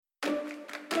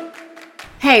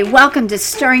Hey, welcome to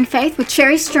Stirring Faith with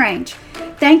Cherry Strange.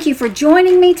 Thank you for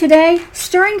joining me today.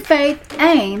 Stirring Faith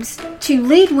aims to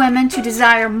lead women to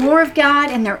desire more of God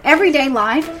in their everyday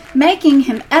life, making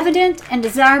Him evident and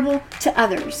desirable to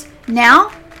others.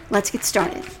 Now, let's get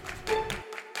started.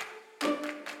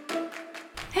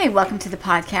 Hey, welcome to the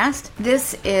podcast.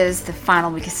 This is the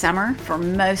final week of summer for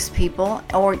most people,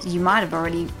 or you might have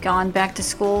already gone back to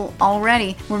school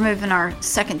already. We're moving our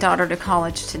second daughter to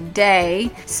college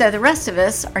today, so the rest of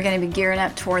us are going to be gearing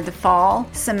up toward the fall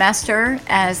semester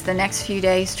as the next few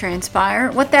days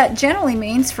transpire. What that generally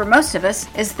means for most of us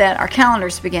is that our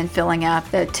calendars begin filling up.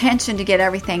 The tension to get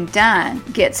everything done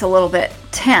gets a little bit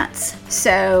tense.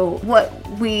 So what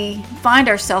we find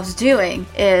ourselves doing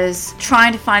is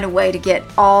trying to find a way to get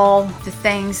all the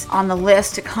things on the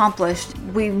list accomplished.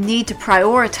 We need to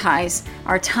prioritize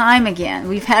our time again.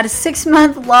 We've had a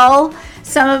 6-month lull,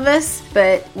 some of us,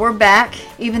 but we're back,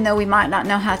 even though we might not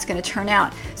know how it's going to turn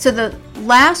out. So the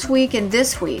last week and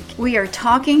this week, we are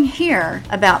talking here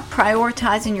about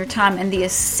prioritizing your time and the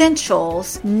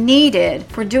essentials needed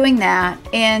for doing that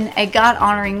in a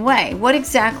God-honoring way. What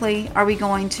exactly are we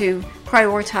going to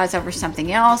prioritize over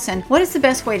something else, and what is the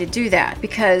best way to do that?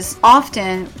 Because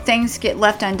often things get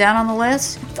left undone on the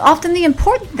list. Often the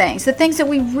important things, the things that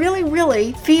we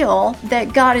really feel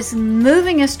that God is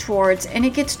moving us towards, and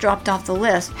it gets dropped off the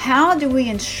list. How do we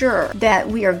ensure that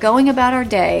we are going about our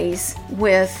days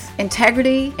with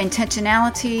integrity,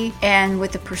 intentionality, and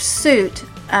with the pursuit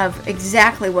of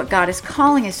exactly what God is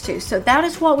calling us to? So that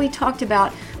is what we talked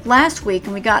about last week,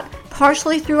 and we got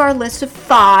partially through our list of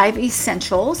 5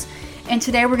 essentials. And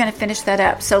today we're going to finish that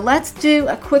up. So let's do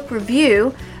a quick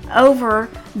review over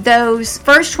those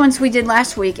first ones we did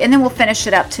last week, and then we'll finish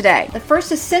it up today. The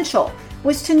first essential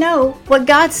was to know what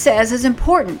God says is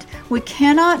important. We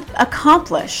cannot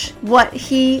accomplish what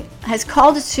He has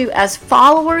called us to as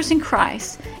followers in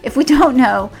Christ if we don't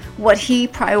know what He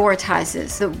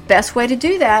prioritizes. The best way to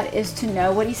do that is to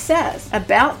know what He says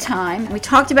about time. We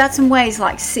talked about some ways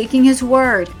like seeking His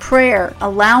Word, prayer,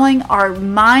 allowing our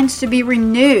minds to be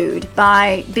renewed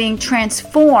by being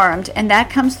transformed, and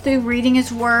that comes through reading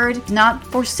His Word, not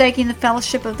forsaking the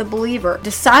fellowship of the believer,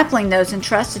 discipling those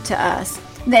entrusted to us.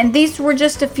 Then these were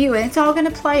just a few, and it's all going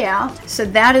to play out. So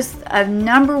that is a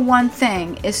number one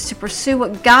thing, is to pursue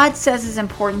what God says is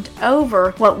important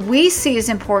over what we see as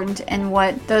important and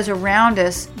what those around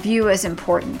us view as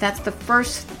important. That's the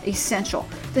first essential.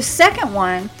 The second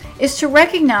one is to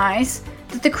recognize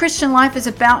that the Christian life is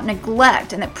about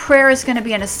neglect, and that prayer is going to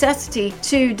be a necessity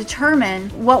to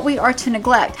determine what we are to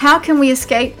neglect. How can we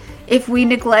escape if we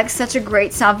neglect such a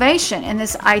great salvation? And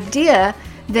this idea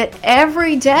that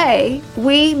every day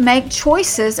we make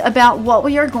choices about what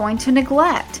we are going to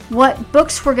neglect, what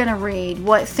books we're going to read,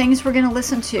 what things we're going to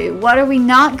listen to, what are we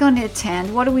not going to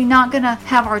attend, what are we not going to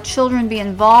have our children be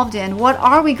involved in, what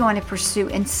are we going to pursue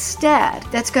instead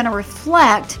that's going to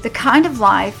reflect the kind of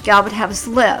life God would have us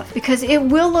live, because it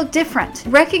will look different.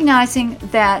 Recognizing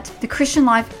that the Christian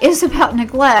life is about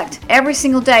neglect every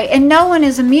single day, and no one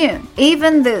is immune.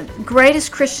 Even the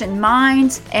greatest Christian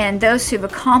minds and those who've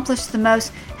accomplished the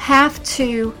most have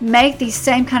to make these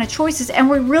same kind of choices, and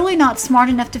we're really not smart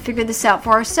enough to figure this out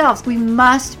for ourselves. We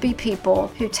must be people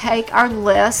who take our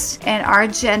lists and our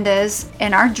agendas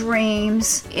and our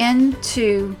dreams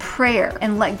into prayer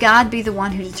and let God be the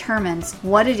one who determines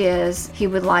what it is He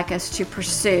would like us to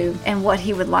pursue and what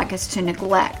He would like us to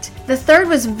neglect. The third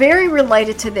was very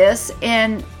related to this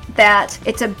in that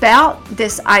it's about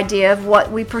this idea of what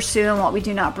we pursue and what we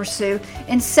do not pursue,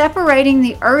 and separating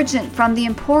the urgent from the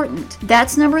important.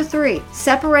 That's number 3.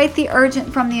 Separate the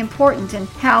urgent from the important, and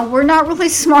how we're not really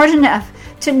smart enough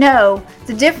to know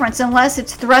the difference unless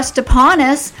it's thrust upon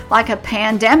us like a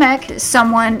pandemic.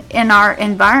 Someone in our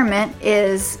environment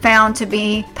is found to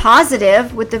be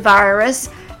positive with the virus,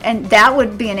 and that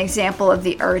would be an example of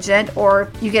the urgent.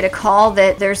 Or you get a call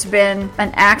that there's been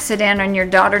an accident and your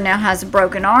daughter now has a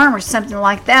broken arm or something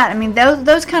like that. I mean,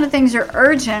 those kind of things are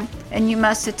urgent, and you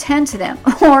must attend to them.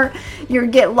 Or you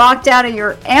get locked out of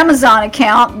your Amazon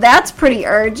account. That's pretty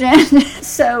urgent.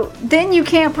 So then you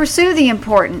can't pursue the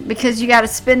important, because you got to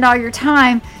spend all your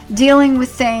time dealing with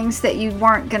things that you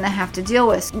weren't going to have to deal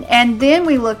with. And then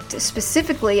we looked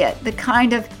specifically at the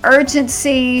kind of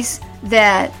urgencies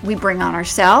that we bring on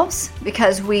ourselves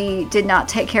because we did not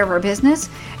take care of our business,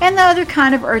 and the other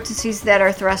kind of urgencies that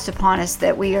are thrust upon us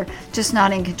that we are just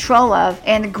not in control of,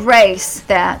 and the grace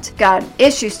that God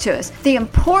issues to us. The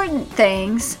important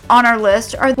things on our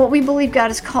list are what we believe God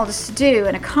has called us to do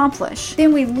and accomplish.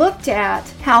 Then we looked at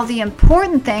how the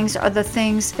important things are the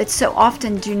things that so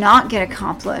often do not get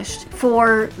accomplished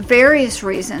for various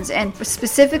reasons, and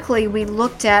specifically we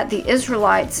looked at the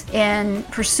Israelites in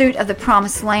pursuit of the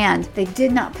promised land. They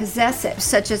did not possess it,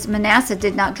 such as Manasseh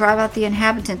did not drive out the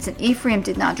inhabitants, and Ephraim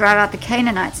did not drive out the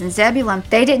Canaanites, and Zebulun,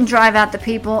 they didn't drive out the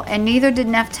people, and neither did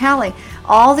Naphtali.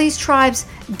 All these tribes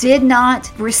did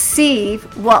not receive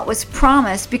what was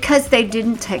promised because they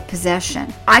didn't take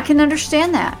possession. I can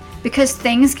understand that, because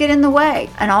things get in the way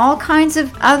and all kinds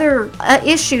of other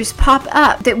issues pop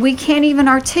up that we can't even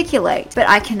articulate. But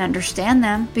I can understand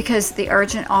them because the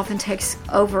urgent often takes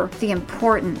over the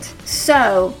important.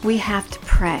 So we have to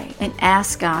pray and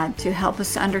ask God to help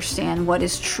us understand what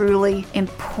is truly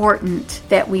important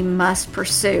that we must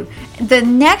pursue. The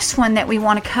next one that we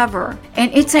want to cover,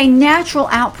 and it's a natural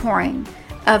outpouring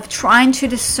of trying to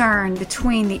discern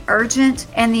between the urgent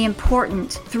and the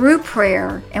important through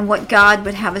prayer and what God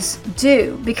would have us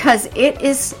do, because it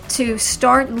is to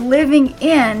start living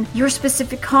in your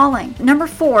specific calling. Number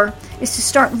 4 is to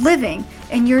start living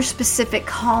in your specific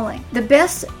calling. The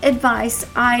best advice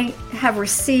I have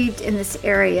received in this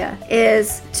area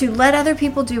is to let other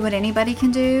people do what anybody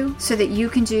can do so that you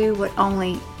can do what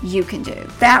only you can do.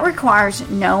 That requires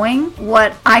knowing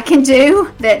what I can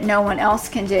do that no one else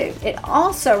can do. It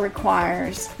also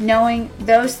requires knowing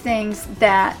those things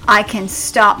that I can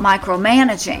stop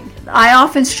micromanaging. I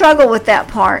often struggle with that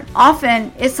part.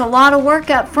 Often it's a lot of work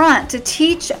up front to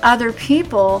teach other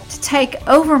people to take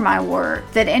over my work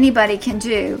that anybody can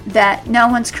do that no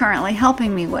one's currently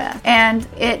helping me with. And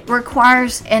it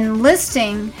requires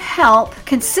enlisting help,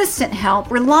 consistent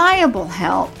help, reliable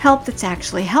help that's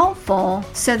actually helpful,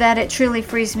 so that it truly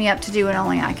frees me up to do what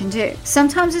only I can do.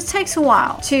 Sometimes it takes a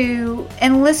while to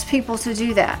enlist people to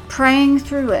do that, praying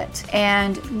through it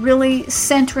and really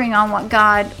centering on what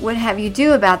God would have you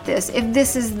do about this if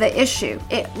this is the issue.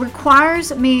 It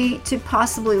requires me to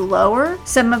possibly lower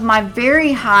some of my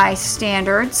very high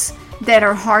standards that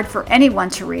are hard for anyone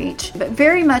to reach, but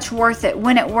very much worth it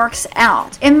when it works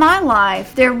out. In my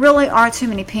life, there really are too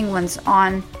many penguins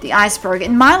on the iceberg,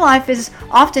 and my life is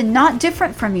often not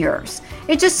different from yours.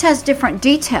 It just has different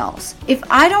details. If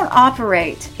I don't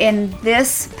operate in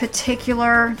this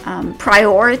particular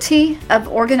priority of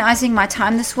organizing my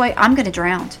time this way, I'm going to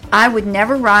drown. I would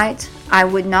never write. I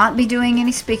would not be doing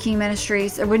any speaking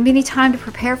ministries. There wouldn't be any time to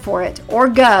prepare for it or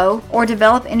go or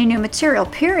develop any new material,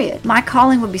 period. My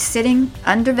calling would be sitting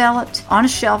undeveloped on a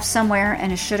shelf somewhere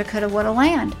and a shoulda, coulda, woulda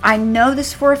land. I know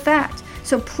this for a fact.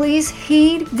 So please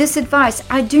heed this advice.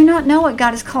 I do not know what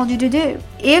God has called you to do.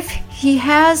 If He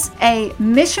has a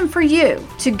mission for you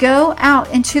to go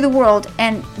out into the world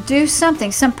and do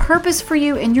something, some purpose for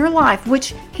you in your life,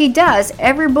 which He does,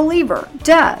 every believer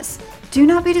does, do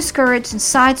not be discouraged and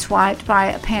sideswiped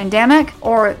by a pandemic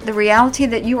or the reality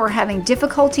that you are having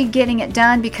difficulty getting it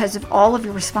done because of all of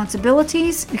your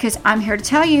responsibilities, because I'm here to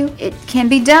tell you it can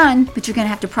be done, but you're going to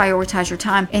have to prioritize your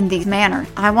time in this manner.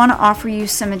 I want to offer you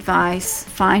some advice.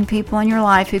 Find people in your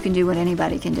life who can do what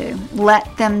anybody can do.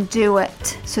 Let them do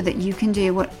it so that you can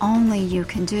do what only you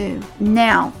can do.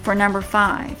 Now, for number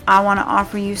 5, I want to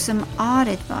offer you some odd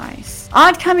advice.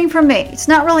 Odd coming from me. It's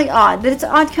not really odd, but it's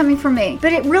odd coming from me.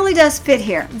 But it really does fit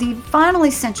here. The final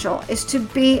essential is to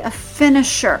be a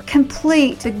finisher.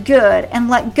 Complete the good and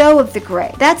let go of the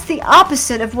great. That's the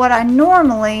opposite of what I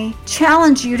normally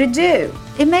challenge you to do.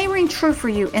 It may ring true for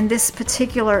you in this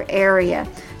particular area.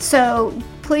 So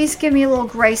please give me a little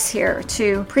grace here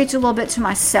to preach a little bit to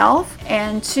myself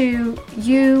and to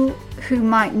you who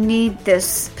might need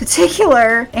this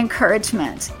particular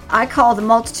encouragement. I call the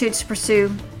multitudes to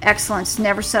pursue excellence,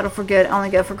 never settle for good, only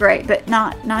go for great, but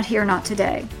not here, not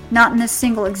today. Not in this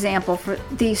single example. For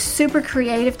these super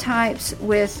creative types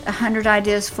with 100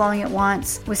 ideas flowing at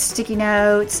once, with sticky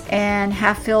notes and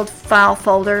half-filled file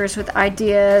folders with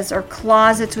ideas, or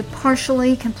closets with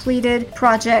partially completed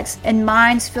projects and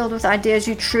minds filled with ideas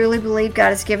you truly believe God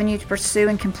has given you to pursue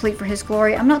and complete for His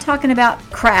glory. I'm not talking about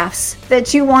crafts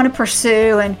that you want to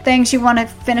pursue and things you want to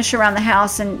finish around the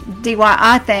house and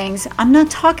DIY things. I'm not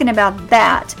talking about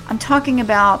that. I'm talking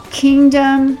about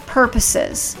kingdom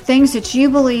purposes, things that you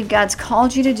believe God's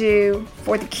called you to do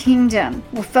for the kingdom.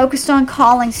 We're focused on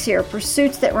callings here,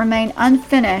 pursuits that remain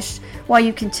unfinished while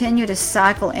you continue to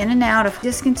cycle in and out of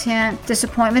discontent,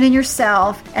 disappointment in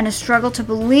yourself, and a struggle to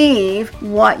believe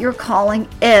what your calling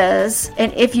is,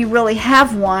 and if you really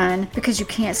have one, because you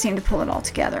can't seem to pull it all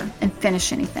together and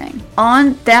finish anything.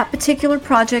 On that particular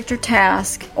project or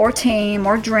task or team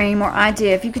or dream or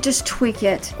idea, if you could just tweak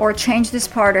it or change this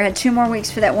part or had 2 more weeks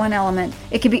for that one element,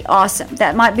 it could be awesome.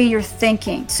 That might be your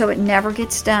thinking, so it never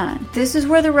gets done. This is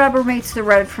where the rubber meets the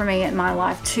road for me in my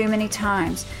life too many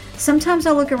times. Sometimes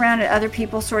I look around at other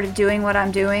people sort of doing what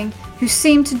I'm doing who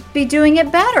seem to be doing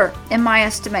it better in my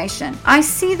estimation. I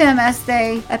see them as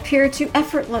they appear to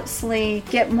effortlessly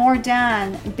get more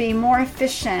done, be more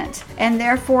efficient, and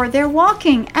therefore they're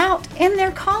walking out in their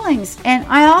callings. And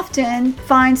I often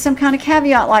find some kind of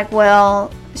caveat like,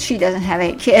 well, she doesn't have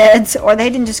 8 kids, or they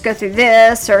didn't just go through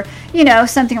this, or,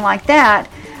 something like that.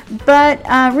 But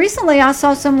recently I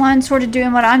saw someone sort of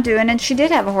doing what I'm doing, and she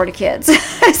did have a horde of kids.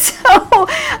 So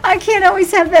I can't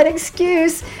always have that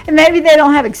excuse. And maybe they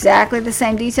don't have exactly the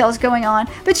same details going on,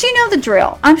 but you know the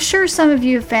drill. I'm sure some of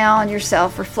you have found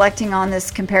yourself reflecting on this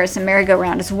comparison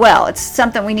merry-go-round as well. It's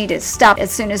something we need to stop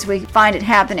as soon as we find it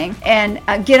happening and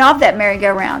get off that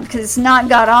merry-go-round, because it's not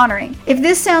God-honoring. If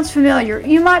this sounds familiar,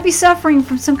 you might be suffering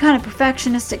from some kind of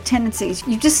perfectionistic tendencies.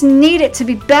 You just need it to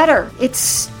be better. It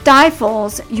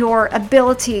stifles your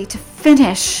ability to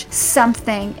finish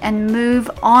something and move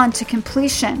on to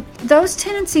completion. Those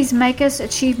tendencies make us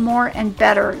achieve more and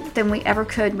better than we ever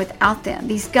could without them.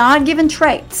 These God-given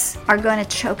traits are going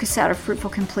to choke us out of fruitful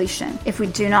completion if we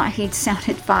do not heed sound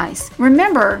advice.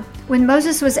 Remember, when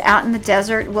Moses was out in the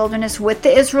desert wilderness with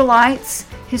the Israelites,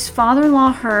 his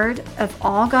father-in-law heard of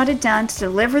all God had done to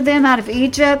deliver them out of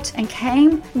Egypt and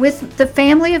came with the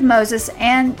family of Moses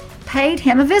and paid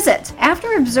him a visit.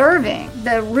 After observing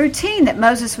the routine that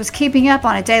Moses was keeping up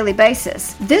on a daily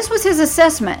basis, this was his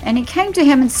assessment, and he came to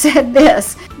him and said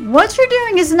this: "What you're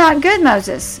doing is not good,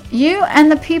 Moses. You and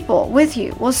the people with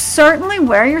you will certainly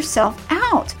wear yourself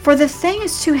out, for the thing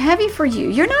is too heavy for you.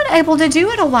 You're not able to do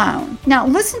it alone. Now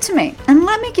listen to me, and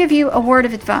let me give you a word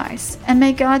of advice, and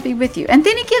may God be with you." And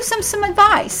then he gives him some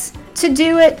advice to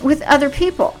do it with other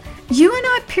people. You and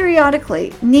I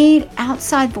periodically need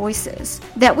outside voices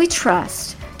that we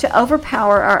trust to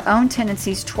overpower our own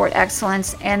tendencies toward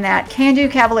excellence and that can-do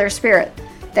cavalier spirit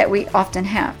that we often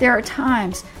have. There are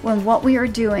times when what we are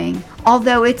doing,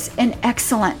 although it's in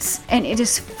excellence and it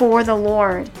is for the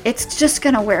Lord, it's just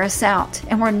going to wear us out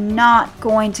and we're not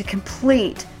going to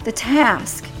complete the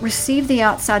task. Receive the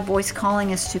outside voice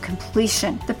calling us to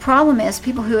completion. The problem is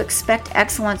people who expect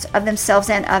excellence of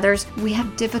themselves and others, we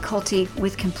have difficulty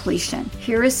with completion.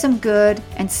 Here is some good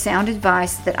and sound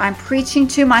advice that I'm preaching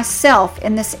to myself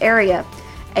in this area.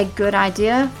 A good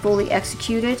idea, fully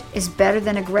executed, is better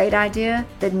than a great idea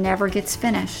that never gets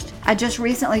finished. I just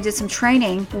recently did some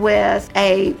training with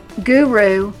a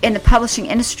guru in the publishing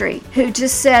industry who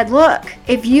just said, look,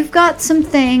 if you've got some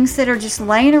things that are just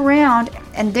laying around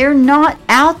and they're not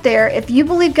out there, if you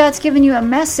believe God's given you a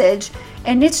message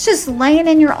and it's just laying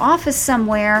in your office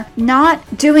somewhere, not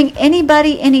doing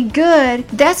anybody any good,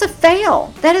 that's a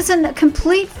fail. That is a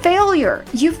complete failure.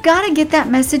 You've got to get that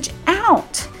message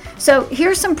out. So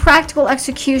here's some practical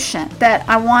execution that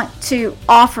I want to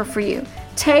offer for you.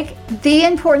 Take the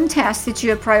important tasks that you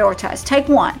have prioritized. Take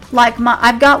one.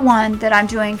 I've got one that I'm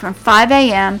doing from 5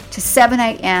 a.m. to 7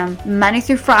 a.m. Monday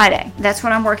through Friday. That's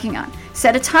what I'm working on.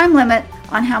 Set a time limit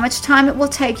on how much time it will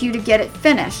take you to get it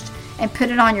finished. And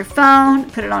put it on your phone,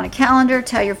 put it on a calendar,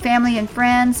 tell your family and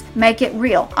friends, make it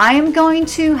real. I am going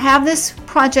to have this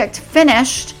project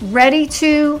finished, ready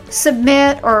to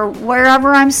submit or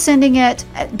wherever I'm sending it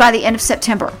by the end of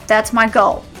September. That's my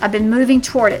goal. I've been moving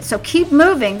toward it. So keep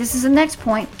moving. This is the next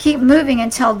point. Keep moving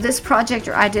until this project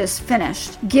or idea is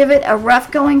finished. Give it a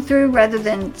rough going through rather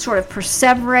than sort of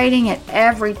perseverating at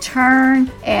every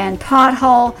turn and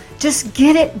pothole. Just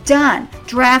get it done.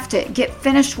 Draft it. Get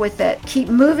finished with it. Keep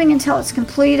moving until it's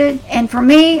completed. And for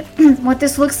me, what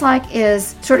this looks like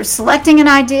is sort of selecting an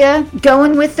idea,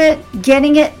 going with it,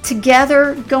 getting it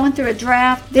together, going through a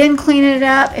draft, then cleaning it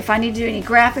up. If I need to do any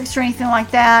graphics or anything like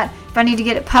that, if I need to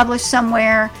get it published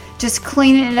somewhere, just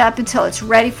cleaning it up until it's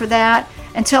ready for that,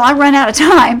 until I run out of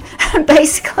time.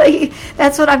 Basically,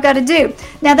 that's what I've got to do.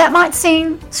 Now, that might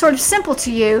seem sort of simple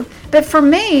to you, but for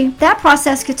me, that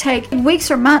process could take weeks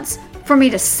or months for me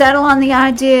to settle on the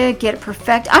idea, get it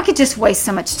perfect. I could just waste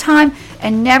so much time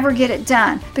and never get it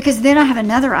done, because then I have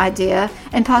another idea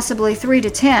and possibly 3 to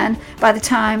 10 by the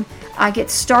time I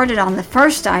get started on the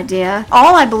first idea.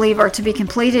 All I believe are to be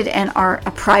completed and are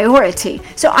a priority.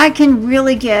 So I can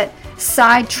really get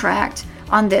sidetracked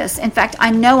on this. In fact, I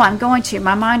know I'm going to.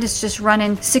 My mind is just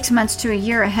running 6 months to a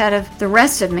year ahead of the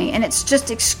rest of me, and it's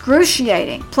just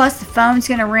excruciating. Plus, the phone's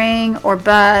going to ring or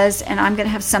buzz, and I'm going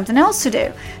to have something else to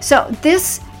do. So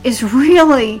this is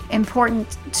really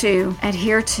important to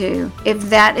adhere to if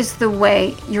that is the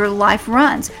way your life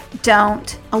runs.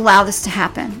 Don't allow this to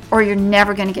happen, or you're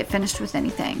never going to get finished with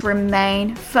anything.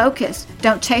 Remain focused.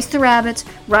 Don't chase the rabbits.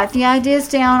 Write the ideas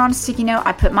down on a sticky note.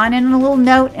 I put mine in a little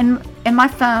note in my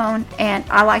phone, and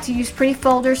I like to use pretty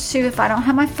folders too if I don't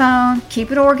have my phone.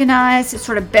 Keep it organized. It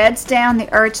sort of beds down the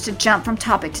urge to jump from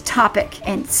topic to topic,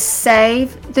 and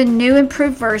save the new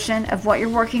improved version of what you're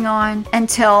working on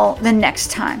until the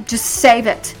next time. Just save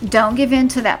it. Don't give in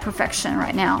to that perfection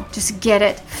right now. Just get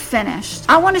it finished.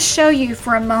 I want to show you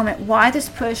for a moment why this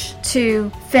push to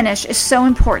finish is so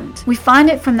important. We find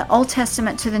it from the Old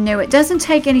Testament to the New. It doesn't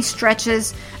take any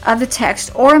stretches of the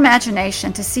text or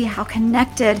imagination to see how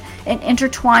connected and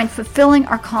intertwined fulfilling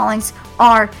our callings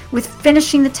are with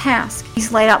finishing the task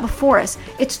He's laid out before us.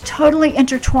 It's totally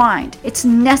intertwined. It's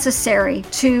necessary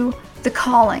to the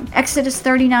calling. Exodus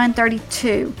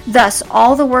 39:32. Thus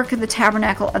all the work of the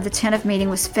tabernacle of the tent of meeting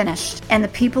was finished, and the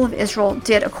people of Israel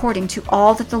did according to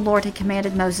all that the Lord had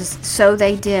commanded Moses, so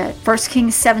they did. 1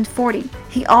 Kings 7:40.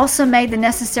 He also made the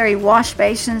necessary wash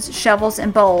basins, shovels,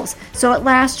 and bowls. So at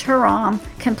last Hiram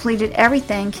completed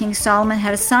everything King Solomon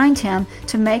had assigned him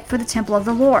to make for the temple of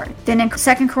the Lord. Then in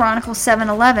 2 Chronicles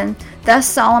 7:11, thus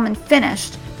Solomon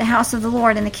finished the house of the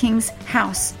Lord and the king's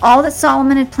house. All that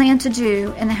Solomon had planned to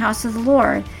do in the house of the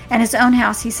Lord and his own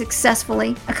house he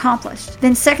successfully accomplished.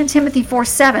 Then 2 Timothy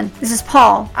 4:7, this is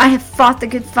Paul. I have fought the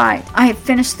good fight. I have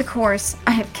finished the course.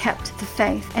 I have kept the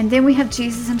faith. And then we have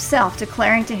Jesus himself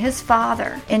declaring to his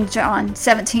Father in John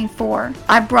 17:4,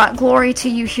 I brought glory to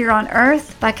you here on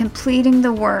earth by completing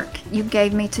the work you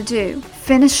gave me to do.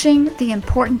 Finishing the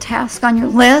important task on your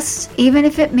list, even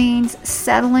if it means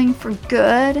settling for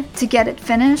good to get it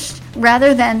finished,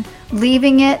 rather than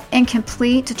leaving it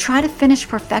incomplete to try to finish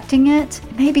perfecting it,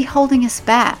 may be holding us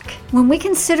back. When we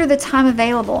consider the time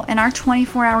available in our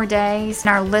 24-hour days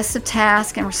and our list of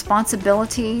tasks and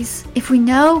responsibilities, if we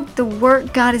know the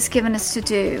work God has given us to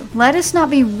do, let us not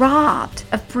be robbed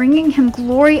of bringing Him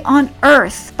glory on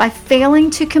earth by failing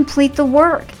to complete the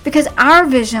work because our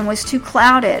vision was too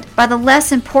clouded by the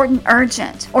less important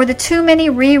urgent, or the too many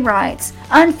rewrites,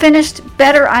 unfinished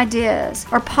better ideas,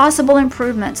 or possible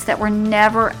improvements that were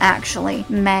never actually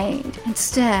made.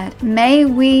 Instead, may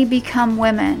we become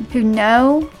women who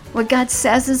know what God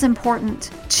says is important,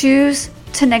 choose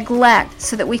to neglect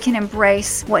so that we can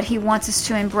embrace what He wants us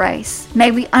to embrace.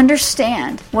 May we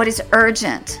understand what is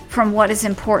urgent from what is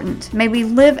important. May we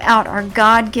live out our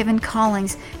God-given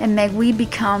callings, and may we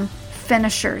become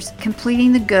finishers,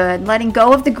 completing the good, letting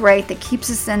go of the great that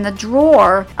keeps us in the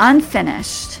drawer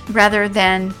unfinished, rather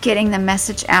than getting the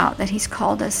message out that He's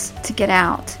called us to get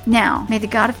out. Now, may the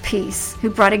God of peace, who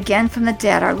brought again from the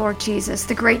dead our Lord Jesus,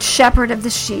 the great shepherd of the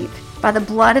sheep, by the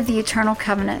blood of the eternal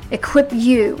covenant, equip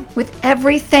you with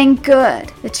everything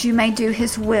good that you may do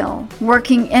His will,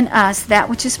 working in us that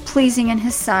which is pleasing in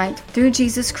His sight, through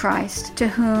Jesus Christ, to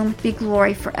whom be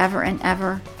glory forever and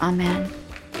ever. Amen.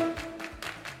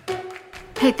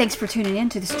 Hey, thanks for tuning in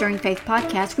to the Stirring Faith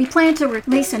Podcast. We plan to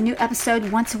release a new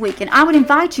episode once a week, and I would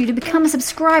invite you to become a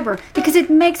subscriber because it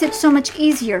makes it so much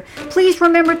easier. Please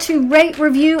remember to rate,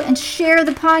 review, and share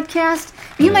the podcast.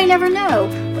 You may never know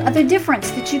the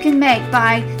difference that you can make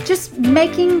by just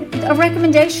making a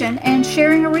recommendation and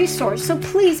sharing a resource. So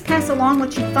please pass along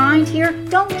what you find here.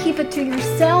 Don't keep it to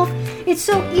yourself. It's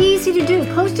so easy to do.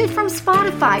 Post it from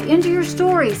Spotify into your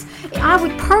stories. I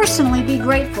would personally be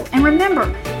grateful. And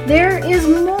remember, there is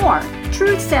more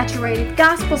truth-saturated,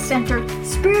 gospel-centered,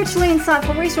 spiritually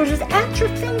insightful resources at your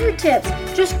fingertips.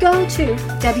 Just go to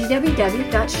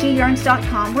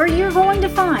www.sheyearns.com, where you're going to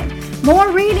find more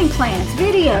reading plans,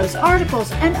 videos, articles,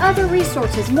 and other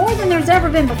resources, more than there's ever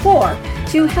been before,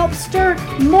 to help stir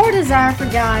more desire for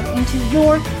God into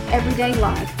your everyday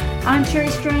life. I'm Sherry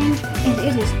Strange, and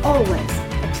it is always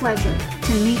a pleasure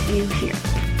to meet you here.